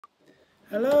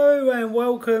Hello and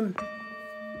welcome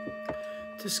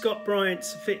to Scott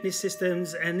Bryant's Fitness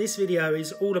Systems, and this video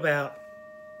is all about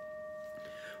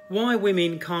why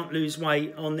women can't lose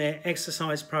weight on their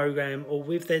exercise program or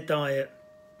with their diet,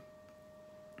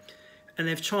 and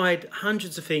they've tried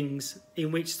hundreds of things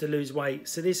in which to lose weight.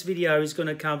 So this video is going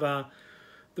to cover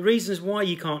the reasons why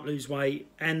you can't lose weight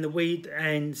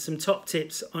and some top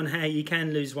tips on how you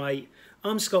can lose weight.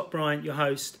 I'm Scott Bryant, your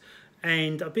host,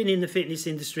 and I've been in the fitness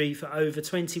industry for over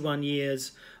 21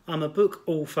 years. I'm a book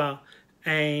author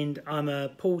and I'm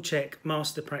a C.H.E.K.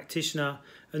 Master Practitioner,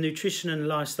 a nutrition and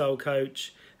lifestyle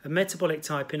coach, a metabolic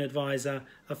typing advisor,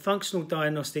 a functional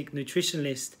diagnostic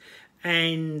nutritionist,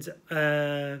 and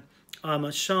I'm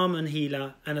a shaman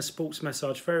healer and a sports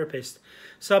massage therapist.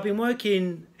 So I've been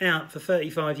working out for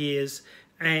 35 years,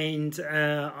 and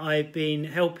I've been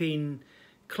helping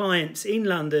clients in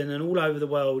London and all over the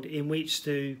world in which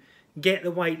to get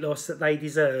the weight loss that they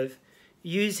deserve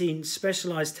using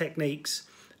specialized techniques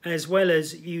as well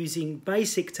as using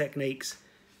basic techniques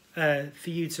for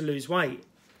you to lose weight.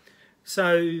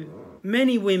 So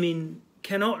many women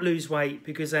cannot lose weight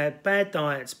because they have bad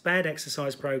diets, bad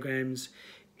exercise programs,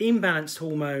 imbalanced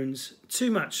hormones,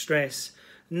 too much stress,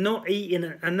 not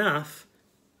eating enough,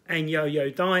 and yo-yo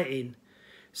dieting.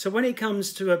 So when it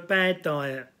comes to a bad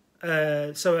diet,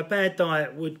 a bad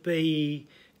diet would be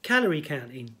calorie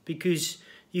counting, because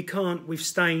you can't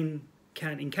withstand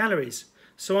counting calories.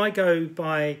 So I go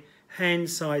by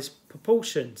hand size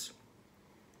proportions.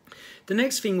 The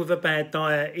next thing with a bad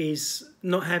diet is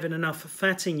not having enough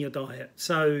fat in your diet.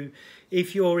 So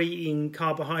if you're eating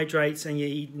carbohydrates and you're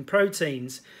eating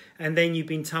proteins, and then you've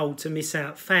been told to miss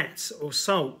out fats or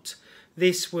salt,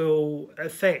 this will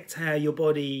affect how your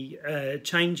body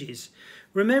changes.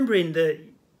 Remembering that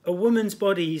a woman's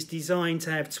body is designed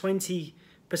to have 20%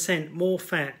 more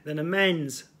fat than a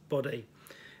man's body.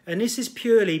 And this is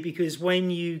purely because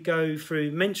when you go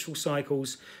through menstrual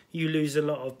cycles, you lose a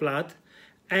lot of blood.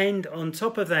 And on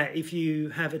top of that, if you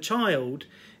have a child,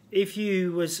 if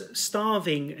you was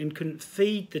starving and couldn't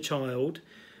feed the child,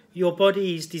 your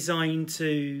body is designed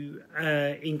to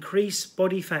increase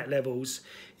body fat levels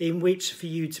in which for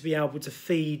you to be able to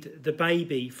feed the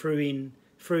baby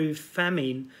through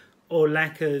famine or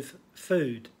lack of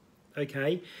food.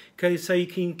 Okay, so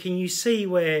can you see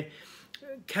where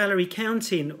calorie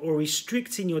counting or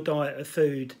restricting your diet of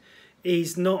food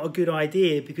is not a good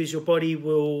idea, because your body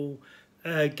will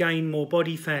gain more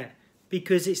body fat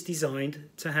because it's designed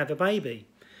to have a baby.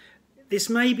 This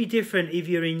may be different if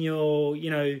you're in your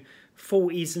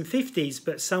 40s and 50s,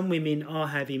 but some women are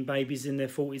having babies in their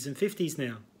 40s and 50s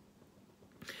now.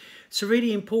 So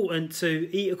really important to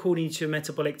eat according to your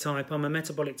metabolic type. I'm a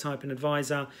metabolic typing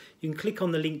advisor. You can click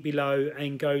on the link below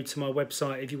and go to my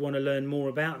website if you want to learn more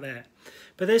about that.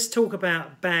 But let's talk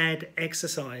about bad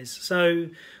exercise. So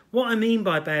what I mean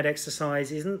by bad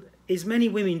exercise is many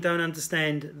women don't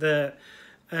understand that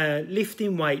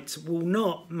lifting weights will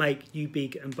not make you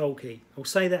big and bulky. I'll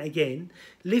say that again.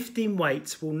 Lifting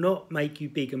weights will not make you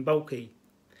big and bulky.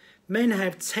 Men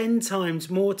have 10 times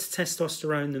more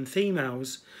testosterone than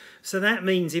females. So that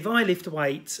means if I lift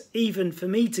weights, even for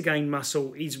me to gain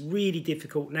muscle is really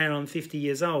difficult now I'm 50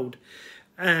 years old.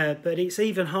 But it's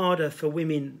even harder for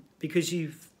women because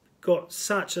you've got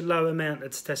such a low amount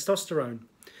of testosterone.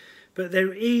 But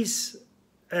there is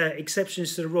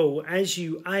exceptions to the rule. As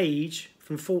you age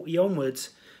from 40 onwards,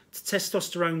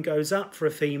 testosterone goes up for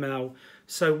a female.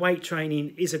 So weight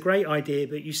training is a great idea,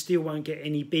 but you still won't get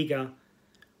any bigger.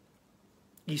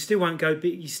 You still won't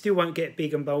get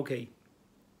big and bulky.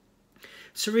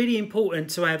 It's really important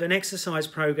to have an exercise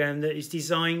program that is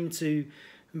designed to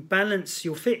balance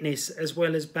your fitness as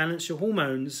well as balance your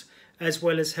hormones, as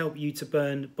well as help you to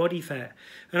burn body fat.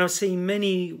 And I've seen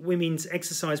many women's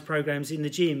exercise programs in the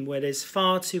gym where there's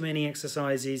far too many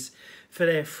exercises for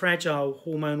their fragile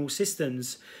hormonal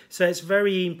systems. So it's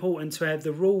very important to have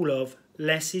the rule of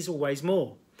less is always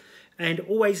more. And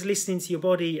always listening to your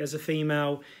body as a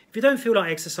female. If you don't feel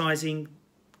like exercising,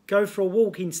 go for a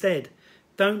walk instead.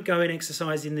 Don't go and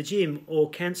exercise in the gym or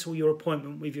cancel your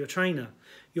appointment with your trainer.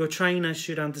 Your trainer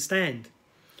should understand.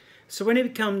 So when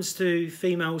it comes to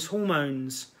females'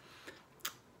 hormones,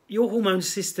 your hormone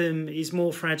system is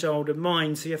more fragile than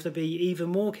mine, so you have to be even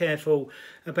more careful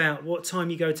about what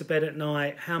time you go to bed at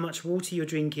night, how much water you're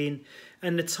drinking,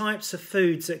 and the types of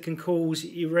foods that can cause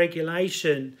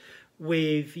irregulation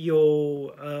with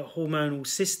your hormonal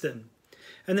system.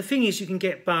 And the thing is, you can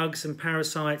get bugs and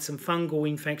parasites and fungal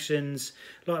infections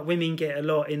like women get a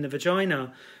lot in the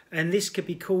vagina, and this could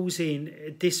be causing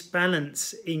a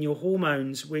disbalance in your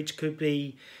hormones, which could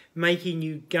be making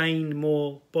you gain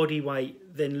more body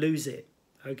weight than lose it.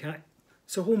 Okay,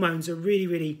 So hormones are really,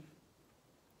 really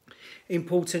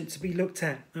important to be looked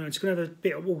at. I'm just going to have a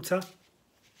bit of water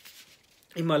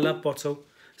in my love bottle.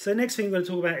 So the next thing we're going to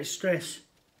talk about is stress.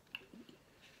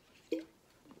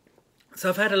 So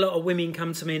I've had a lot of women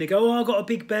come to me and they go, oh, I've got a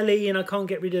big belly and I can't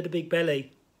get rid of the big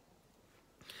belly.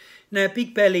 Now,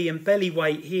 big belly and belly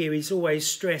weight here is always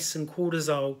stress and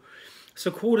cortisol.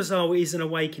 So cortisol is an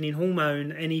awakening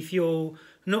hormone, and if you're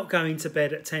not going to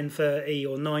bed at 10:30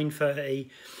 or 9:30,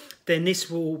 then this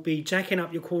will be jacking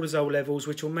up your cortisol levels,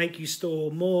 which will make you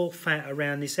store more fat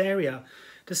around this area.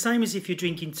 The same as if you're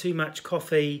drinking too much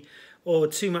coffee or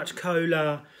too much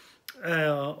cola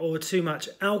or too much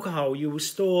alcohol, you will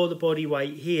store the body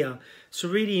weight here. So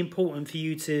really important for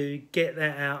you to get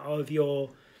that out of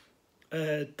your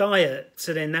diet,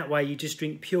 so then that way you just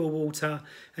drink pure water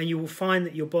and you will find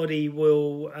that your body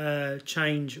will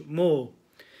change more.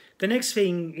 The next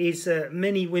thing is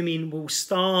many women will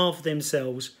starve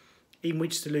themselves in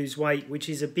which to lose weight, which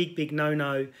is a big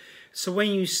no-no. So when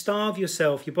you starve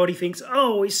yourself, your body thinks,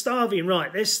 oh, it's starving,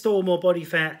 right, let's store more body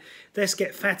fat, let's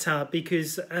get fatter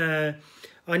because I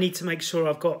need to make sure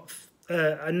I've got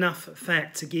enough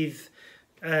fat to give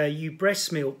you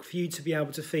breast milk for you to be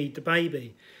able to feed the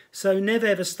baby. So never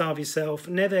ever starve yourself,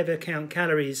 never ever count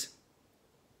calories.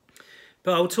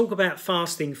 But I'll talk about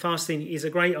fasting. Fasting is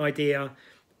a great idea,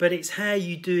 but it's how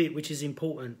you do it which is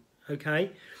important,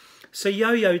 okay? So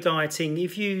yo-yo dieting,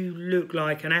 if you look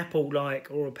like an apple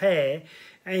or a pear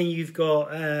and you've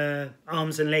got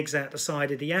arms and legs out the side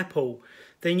of the apple,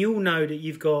 then you'll know that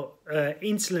you've got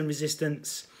insulin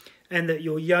resistance and that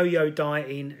your yo-yo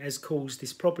dieting has caused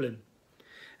this problem.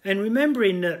 And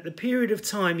remembering that the period of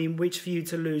time in which for you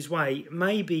to lose weight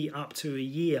may be up to a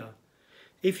year.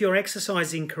 If you're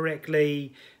exercising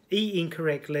correctly, eating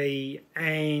correctly,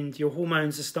 and your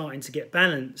hormones are starting to get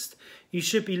balanced, you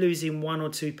should be losing 1 or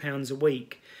 2 pounds a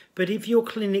week. But if you're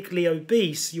clinically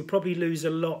obese, you'll probably lose a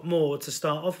lot more to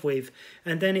start off with,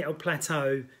 and then it'll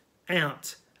plateau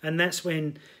out. And that's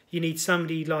when you need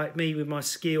somebody like me with my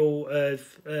skill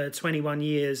of 21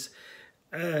 years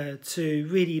to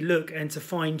really look and to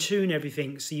fine-tune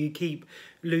everything so you keep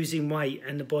losing weight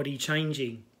and the body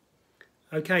changing.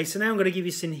 Okay, so now I'm going to give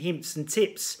you some hints and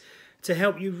tips to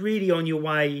help you really on your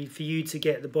way for you to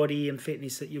get the body and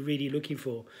fitness that you're really looking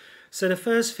for. So the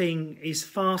first thing is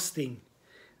fasting.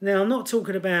 Now, I'm not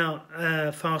talking about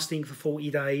fasting for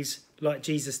 40 days like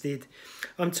Jesus did.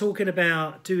 I'm talking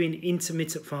about doing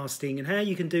intermittent fasting, and how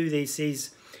you can do this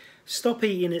is stop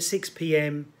eating at 6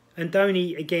 p.m. and don't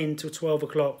eat again till 12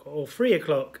 o'clock or 3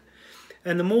 o'clock.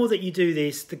 And the more that you do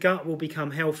this, the gut will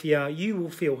become healthier, you will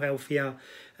feel healthier,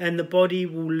 and the body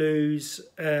will lose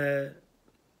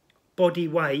body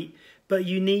weight, but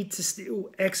you need to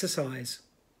still exercise.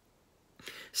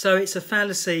 So it's a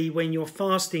fallacy when you're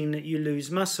fasting that you lose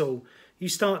muscle. You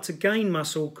start to gain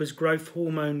muscle because growth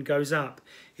hormone goes up.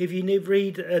 If you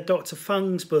read Dr.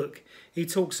 Fung's book, he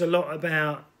talks a lot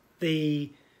about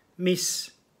the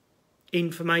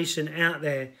misinformation out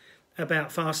there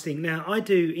about fasting. Now, I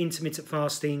do intermittent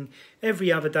fasting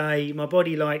every other day. My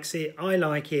body likes it, I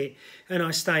like it, and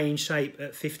I stay in shape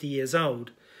at 50 years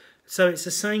old. So it's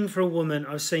the same for a woman.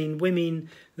 I've seen women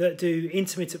that do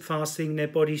intermittent fasting, their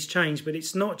bodies change, but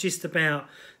it's not just about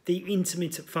the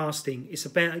intermittent fasting, it's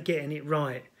about getting it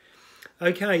right.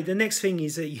 Okay, the next thing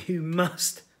is that you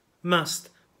must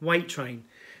weight train.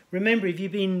 Remember, if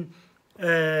you've been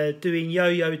doing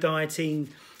yo-yo dieting,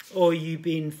 or you've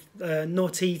been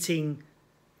not eating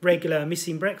regular,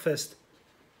 missing breakfast,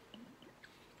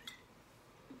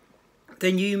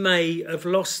 then you may have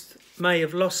lost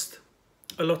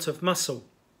a lot of muscle.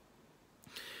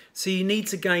 So you need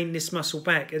to gain this muscle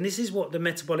back, and this is what the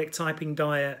metabolic typing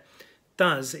diet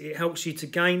does. It helps you to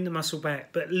gain the muscle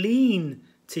back, but lean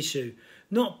tissue,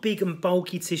 not big and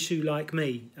bulky tissue like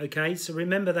me. Okay, so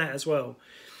remember that as well.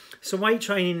 So weight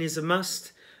training is a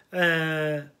must.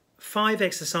 5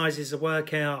 exercises a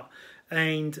workout,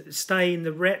 and stay in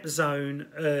the rep zone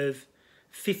of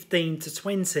 15 to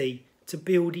 20 to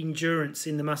build endurance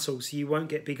in the muscles so you won't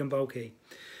get big and bulky.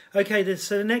 Okay,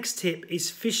 so the next tip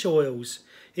is fish oils.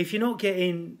 If you're not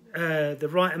getting the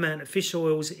right amount of fish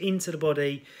oils into the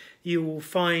body, you will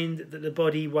find that the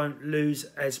body won't lose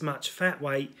as much fat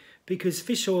weight, because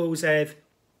fish oils have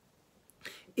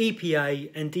EPA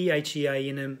and DHEA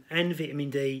in them and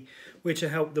vitamin D, which will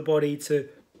help the body to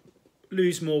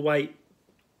lose more weight.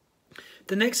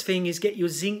 The next thing is get your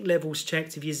zinc levels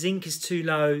checked. If your zinc is too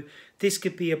low, this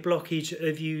could be a blockage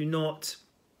of you not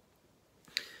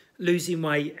losing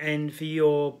weight and for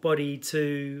your body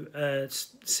to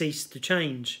cease to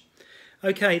change.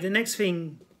 Okay, the next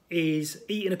thing is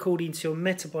eating according to your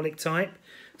metabolic type.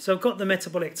 So I've got the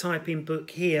metabolic typing book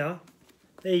here.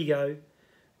 There you go.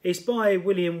 It's by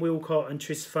William Wilcott and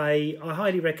Tris Fay. I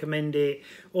highly recommend it.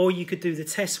 Or you could do the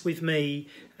test with me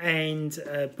and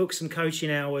book some coaching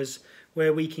hours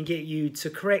where we can get you to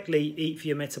correctly eat for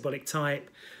your metabolic type.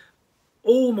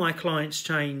 All my clients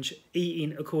change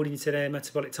eating according to their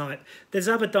metabolic type. There's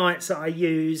other diets that I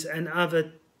use and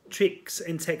other tricks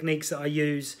and techniques that I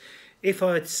use if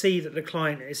I see that the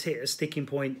client has hit a sticking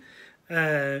point.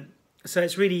 So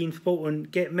it's really important,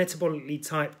 get metabolically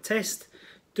type test,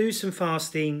 do some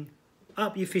fasting,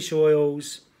 up your fish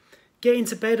oils, get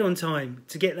into bed on time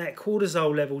to get that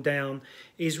cortisol level down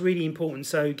is really important.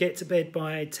 So get to bed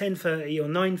by 10:30 or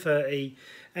 9:30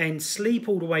 and sleep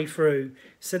all the way through.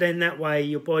 So then that way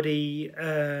your body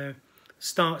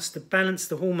starts to balance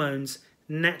the hormones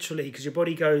naturally, because your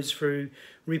body goes through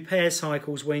repair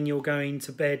cycles when you're going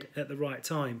to bed at the right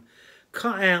time.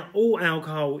 Cut out all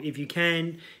alcohol if you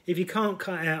can. If you can't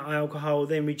cut out alcohol,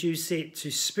 then reduce it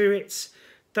to spirits.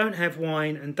 Don't have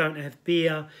wine and don't have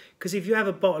beer, because if you have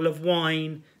a bottle of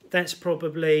wine, that's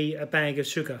probably a bag of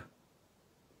sugar.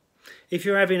 If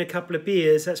you're having a couple of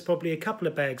beers, that's probably a couple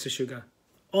of bags of sugar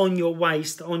on your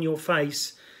waist, on your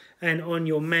face, and on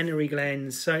your mammary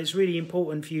glands. So it's really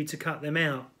important for you to cut them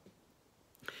out.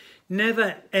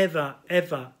 Never, ever,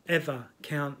 ever, ever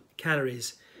count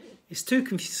calories. It's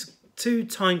too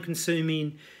time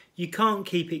consuming. You can't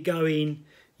keep it going.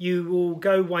 You will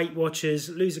go Weight Watchers,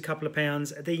 lose a couple of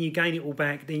pounds, then you gain it all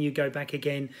back, then you go back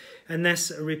again. And that's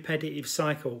a repetitive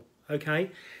cycle, okay?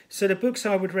 So the books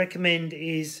I would recommend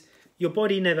is Your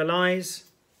Body Never Lies,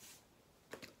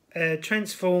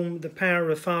 Transform the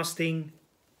Power of Fasting,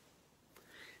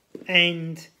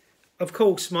 and of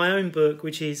course my own book,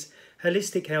 which is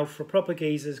Holistic Health for Proper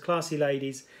Geezers, Classy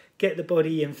Ladies, Get the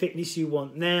Body and Fitness You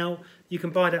Want Now. You can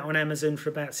buy that on Amazon for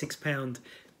about £6.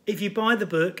 If you buy the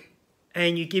book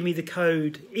and you give me the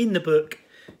code in the book,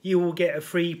 you will get a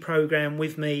free program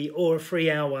with me or a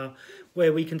free hour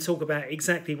where we can talk about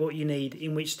exactly what you need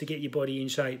in which to get your body in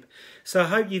shape. So I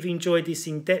hope you've enjoyed this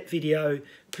in-depth video.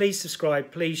 Please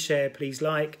subscribe, please share, please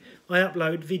like. I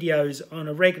upload videos on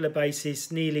a regular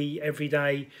basis, nearly every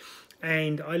day,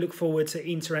 and I look forward to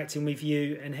interacting with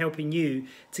you and helping you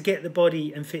to get the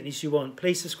body and fitness you want.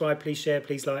 Please subscribe, please share,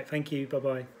 please like. Thank you.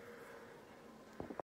 Bye-bye.